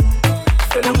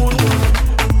 Fais le moonwalk.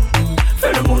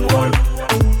 Fais le moonwalk.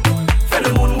 Fais le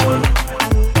moonwalk.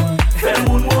 Fais le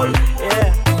moonwalk.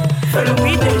 Fais le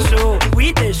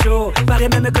oui t'es chaud. Paraît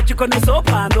même que tu connais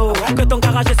Soprano. Que ton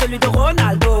garage est celui de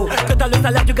Ronaldo. Que t'as le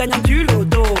salaire du gagnant du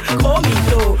loto. Gros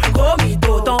mytho,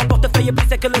 ton portefeuille est plus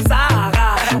sec que le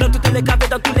Sahara. Dans toutes les caves et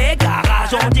dans tous les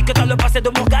garages. On dit que t'as le passé de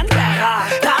Morgan Ferra.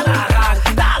 T'as la rage.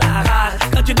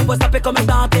 Quand tu nous vois saper comme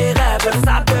dans tes rêves.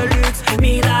 Sable de luxe,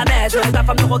 milanaise. Ta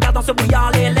femme nous regarde en se bouillant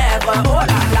les lèvres.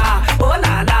 Oh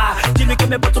là là. Dis-lui que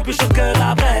mes potes sont plus chauds que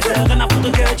la braise. Rien à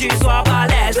foutre que tu sois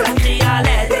balèze. Crie à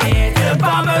l'aide et ne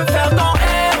pas me faire ton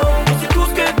héros. On sait tous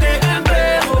que t'es un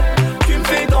héros. Tu me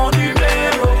fais ton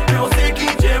numéro, mais on sait qui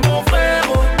t'es mon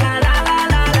frérot. On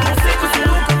sait que c'est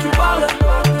nous que tu parles.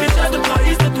 Tes gestes de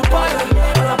trahissent, t'es tout pâle.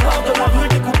 À la part de la rue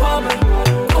des coupables.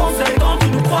 Conseil quand tu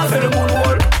nous croises. Fais le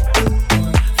moonwalk.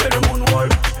 Fais le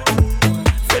moonwalk.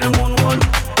 Fais le moonwalk.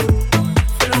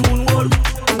 Fais le moonwalk.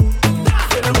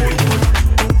 Fais le moonwalk.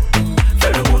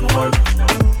 Fais le moonwalk.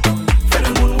 Fais le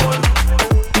moonwalk.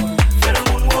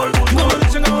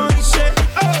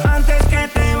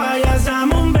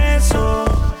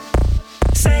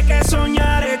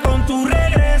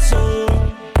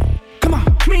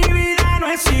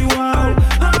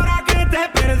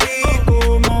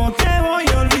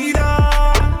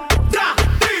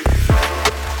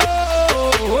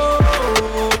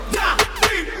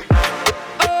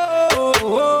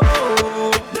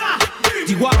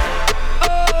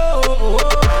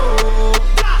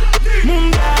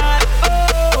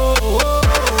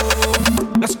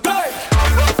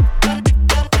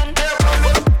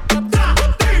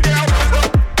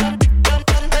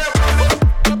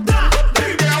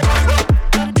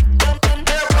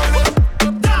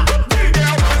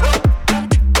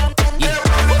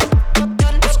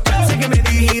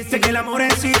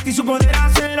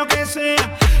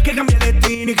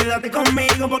 quédate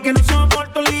conmigo porque no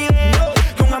soporto el lío.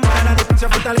 Con amor a la distancia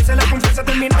fortalece la confianza,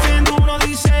 termina siendo uno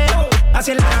dice.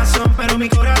 Así es la razón, pero mi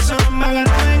corazón va a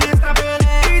ganar en esta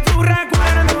pelea. Y tu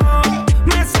recuerdo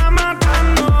me está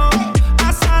matando.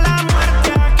 Hasta la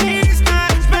muerte aquí está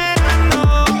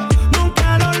esperando.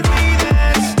 Nunca lo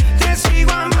olvides, te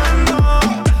sigo amando.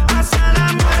 Hasta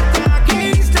la muerte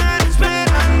aquí está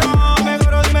esperando.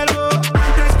 Mejor dímelo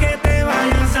antes que te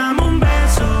vayas, dame un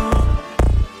beso.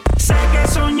 Sé que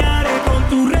soñaré con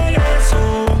tu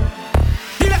regreso.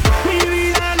 Dile, mi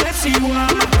vida no es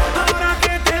igual. Ahora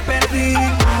que te perdí,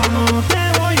 no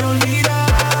te voy a olvidar.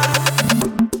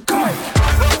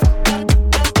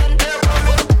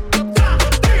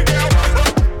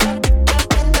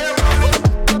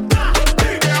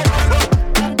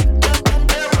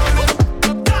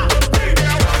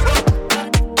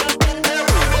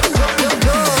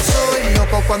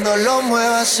 Cuando lo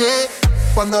muevas así,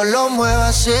 cuando lo muevas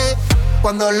así,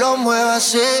 cuando lo muevas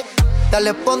así,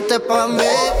 dale ponte pa' mí.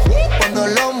 Cuando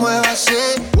lo muevas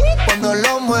así, cuando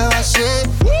lo muevas así,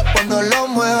 cuando lo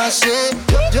muevas así.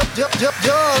 Yo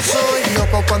soy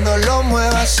loco cuando lo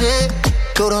muevas así,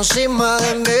 duro encima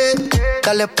de mí.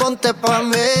 Dale ponte pa'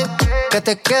 mí, que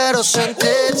te quiero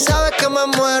sentir. Sabes que me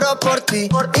muero por ti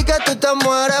y que tú te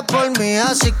mueres por mí,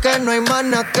 así que no hay más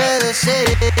nada que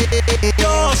decir.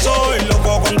 Yo soy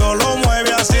loco cuando lo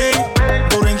mueve así,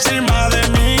 duro encima de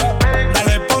mí.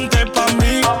 Dale ponte pa'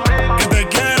 mí, que te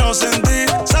quiero sentir.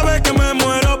 Sabes que me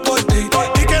muero por ti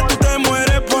y que tú te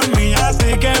mueres por mí,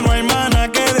 así que no hay más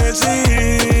nada que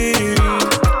decir.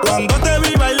 Cuando te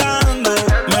vi bailando,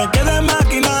 me quedé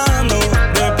maquinando.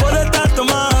 Después de estar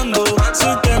tomando, si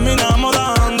terminamos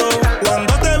dando.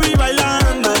 Cuando te vi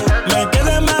bailando, me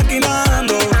quedé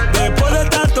maquinando. Después de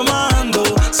estar tomando,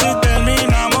 si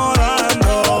terminamos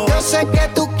dando. Yo sé que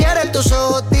tú quieres, tus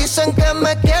ojos dicen que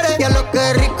me quieres. Y a lo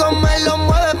que rico me lo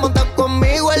mueves, monta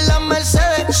conmigo en la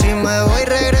Mercedes. Si me voy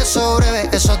regreso breve,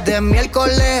 eso es de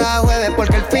miércoles a jueves,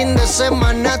 porque el fin de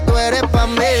semana tú eres pa'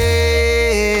 mí.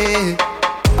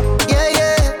 Yeah,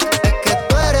 yeah, es que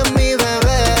tú eres mi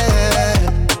bebé.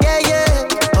 Yeah,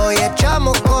 yeah, hoy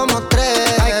echamos como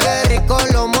 3. Ay, qué rico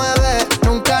lo mueve,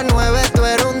 nunca 9, tú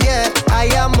eres un 10.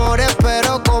 Hay amores,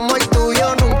 pero como el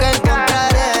tuyo nunca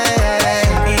encontraré.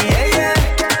 Y ella,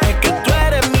 es que tú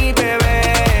eres mi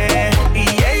bebé.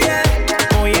 Y ella,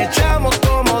 hoy echamos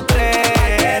como 3.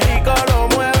 Ay, qué rico lo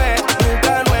mueve,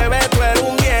 nunca 9, tú eres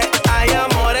un 10. Hay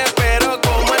amores, pero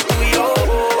como el tuyo.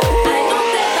 Ay, no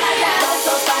te vayas,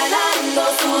 sos bailando,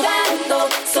 sudando,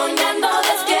 soñando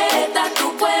despierta, tu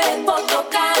cuerpo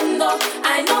tocando.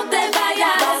 Ay, no te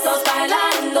vayas, sos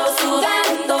bailando,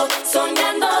 sudando,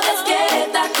 soñando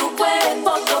despierta, tu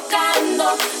cuerpo tocando.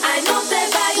 Ay, no te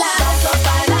vayas, sos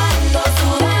bailando,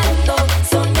 sudando,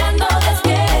 soñando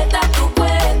despierta, tu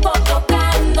cuerpo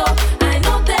tocando. Ay,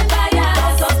 no te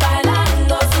vayas, sos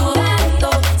bailando, sudando,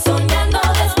 soñando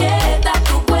despierta,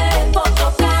 tu cuerpo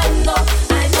tocando.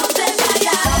 Ay, no te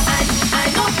vayas, ay,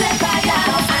 no te vayas,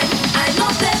 ay, no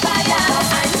te vayas,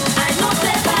 ay, no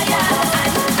te vayas,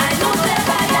 ay, no te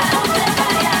vayas, no te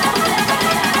vayas, no te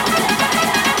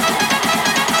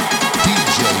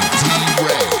DJ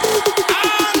D-Ray.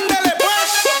 Ándale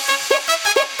pues.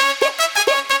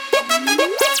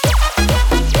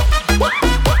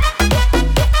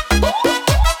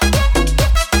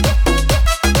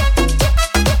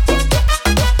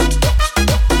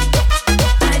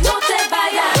 Ay, no te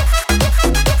vayas. Ay, no te vayas.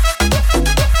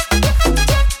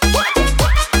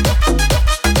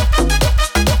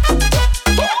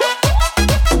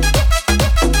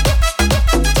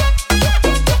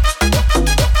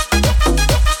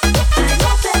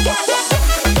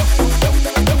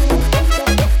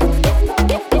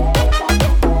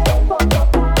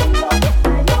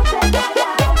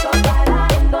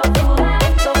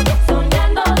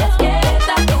 Soñando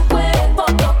despierta, tu cuerpo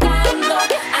tocando.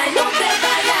 Ay, no te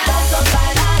vayas, sos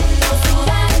bailando,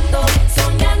 sudando,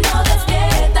 soñando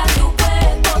despierta, tu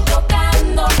cuerpo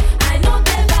tocando. Ay, no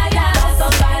te vayas,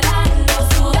 sos bailando,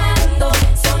 sudando,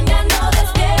 soñando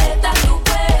despierta, tu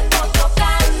cuerpo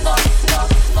tocando.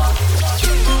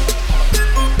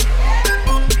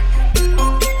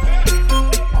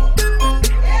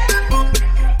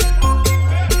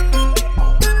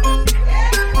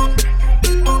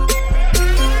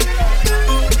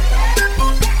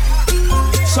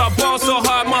 So I ball so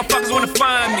hard, motherfuckers wanna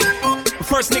find me. But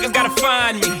first niggas gotta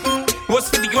find me. What's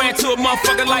 50 grand to a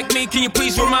motherfucker like me? Can you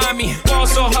please remind me? Ball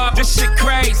so hard, this shit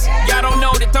crazy. Y'all don't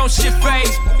know that don't shit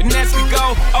phase. And as we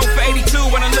go, 0 for 82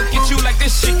 when I look at you like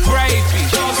this shit crazy.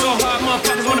 Ball so hard,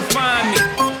 motherfuckers wanna find me.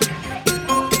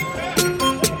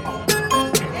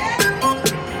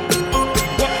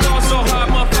 Ball so hard,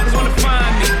 motherfuckers wanna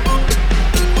find me.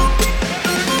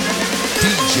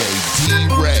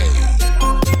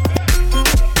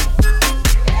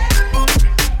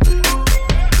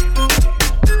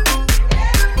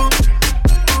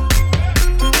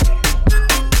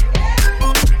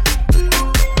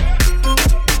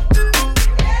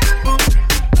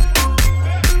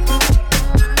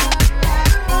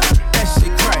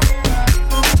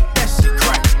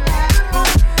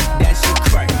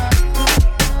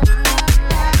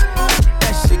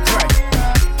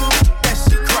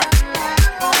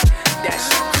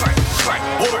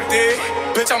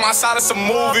 Bitch, I'm outside of some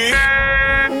movie.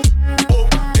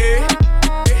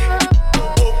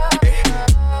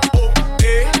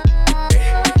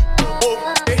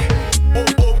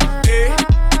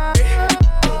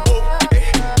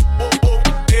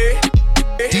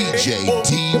 DJ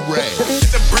D-Ray.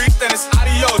 It's a brief, then it's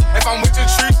adios. If I'm with your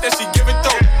trees, then she give it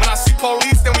though. When I see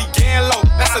police, then we getting low.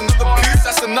 That's another piece,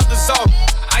 that's another zone.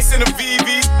 Ice in the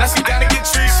VVs, now she down to get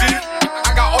treachy.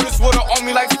 I got all this water on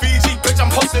me like Fiji. Bitch, I'm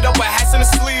posted up with hats and the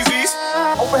sleazies.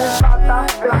 Open his plata,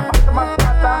 de la parte más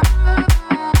plata.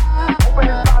 Open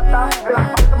his plata, de la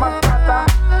parte más plata.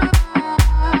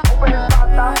 Open his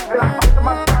plata, de la parte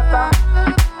más plata.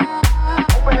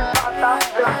 Open his plata,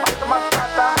 de la parte más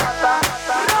plata.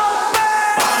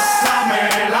 Pásame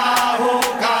la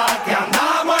boca que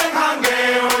andamos en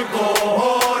jangueo y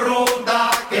cojo ruta.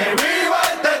 Que viva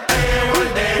el teteo, el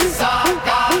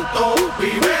desacato.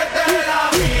 Vívete la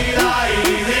vida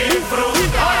y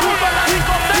disfruta. La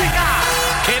discoteca,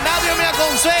 que nadie me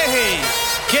aconseje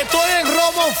que estoy en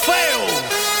romo feo,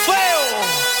 feo,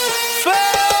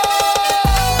 feo.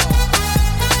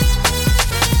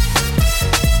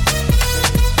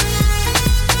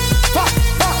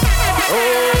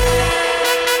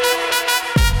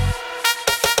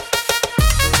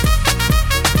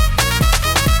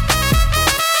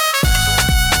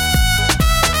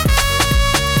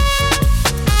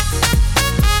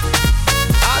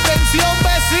 Atención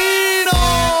vecino.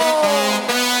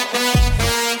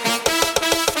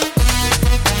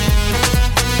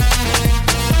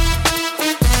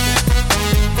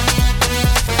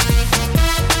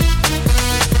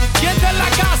 ¿Quién está en la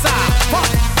casa?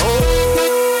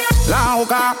 La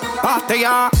juca,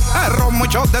 pastilla, el ron,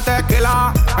 muchos de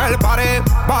tequila. El pared,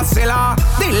 vacila,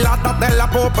 dilata de la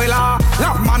pupila.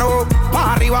 Las manos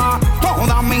para arriba,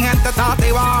 toda mi gente está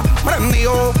activa.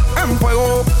 Prendido en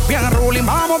fuego, bien ruling,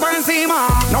 vamos por encima.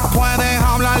 No puedes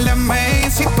hablar de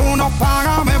mí, si tú no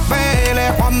pagas me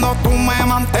pele. Cuando tú me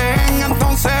mantengas,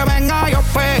 entonces venga yo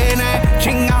pene.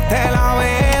 Chingaste la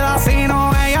veda, si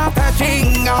no ella te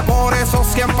chinga. Por eso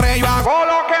siempre yo hago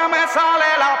lo que me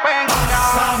sale la penga.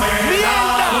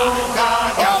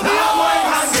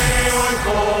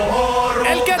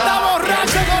 El que está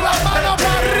borracho con las manos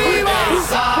para arriba.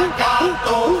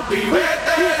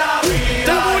 Vívete la vida.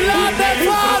 Te burlaste,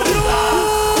 Farru.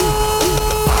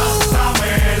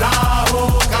 Pásame la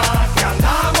boca que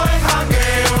andamos en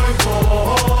jangueo y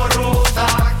cojo ruta.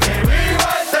 Que viva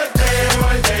el teteo,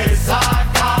 el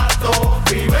desacato.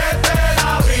 Vívete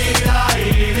la vida y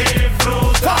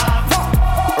disfruta.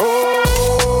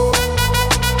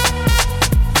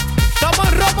 Estamos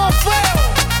en romo feo.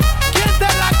 ¿Quién está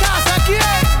en la casa?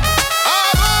 ¿Quién?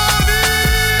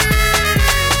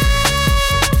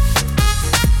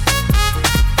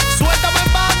 Suéltame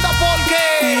en banda porque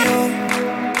yo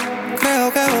creo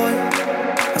que voy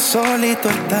a solito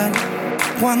estar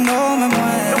cuando me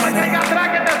muera. no me traigas atrás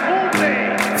que te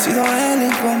funde. He sido el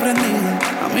incomprendido,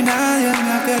 a mí nadie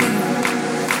me ha querido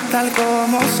tal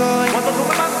como soy. Cuando tú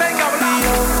me mantengas hablando.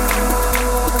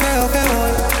 Yo creo que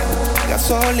voy a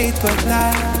solito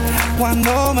estar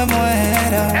cuando me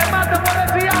muera. Es más, te puedo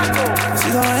decir algo. He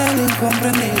sido el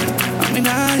incomprendido, a mí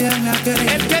nadie me ha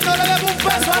querido. El que no le debe un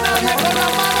peso a nadie con la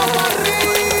mano para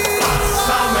arriba.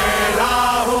 Pásame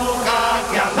la boca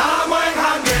que andamos en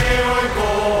jangueo y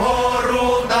cojo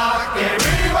ruta. Que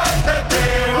viva el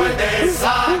teteo, el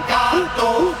desacato.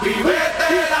 Vívete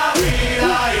la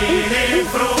vida y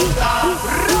disfruta.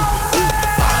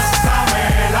 Pásame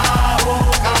la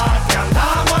boca que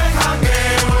andamos en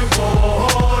jangueo y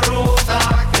cojo ruta.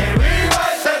 Que viva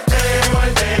el teteo,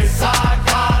 el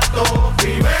desacato.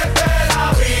 Vívete la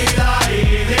vida y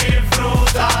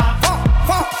disfruta.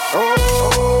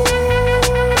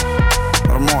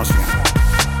 Hermoso.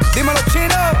 Dímelo,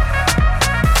 Chino.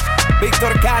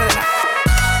 Víctor Cárdenas.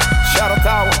 Shadow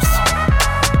Towers.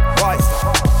 Boys.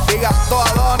 Diga todo a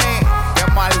Donnie. Qué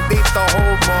maldito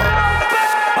humo.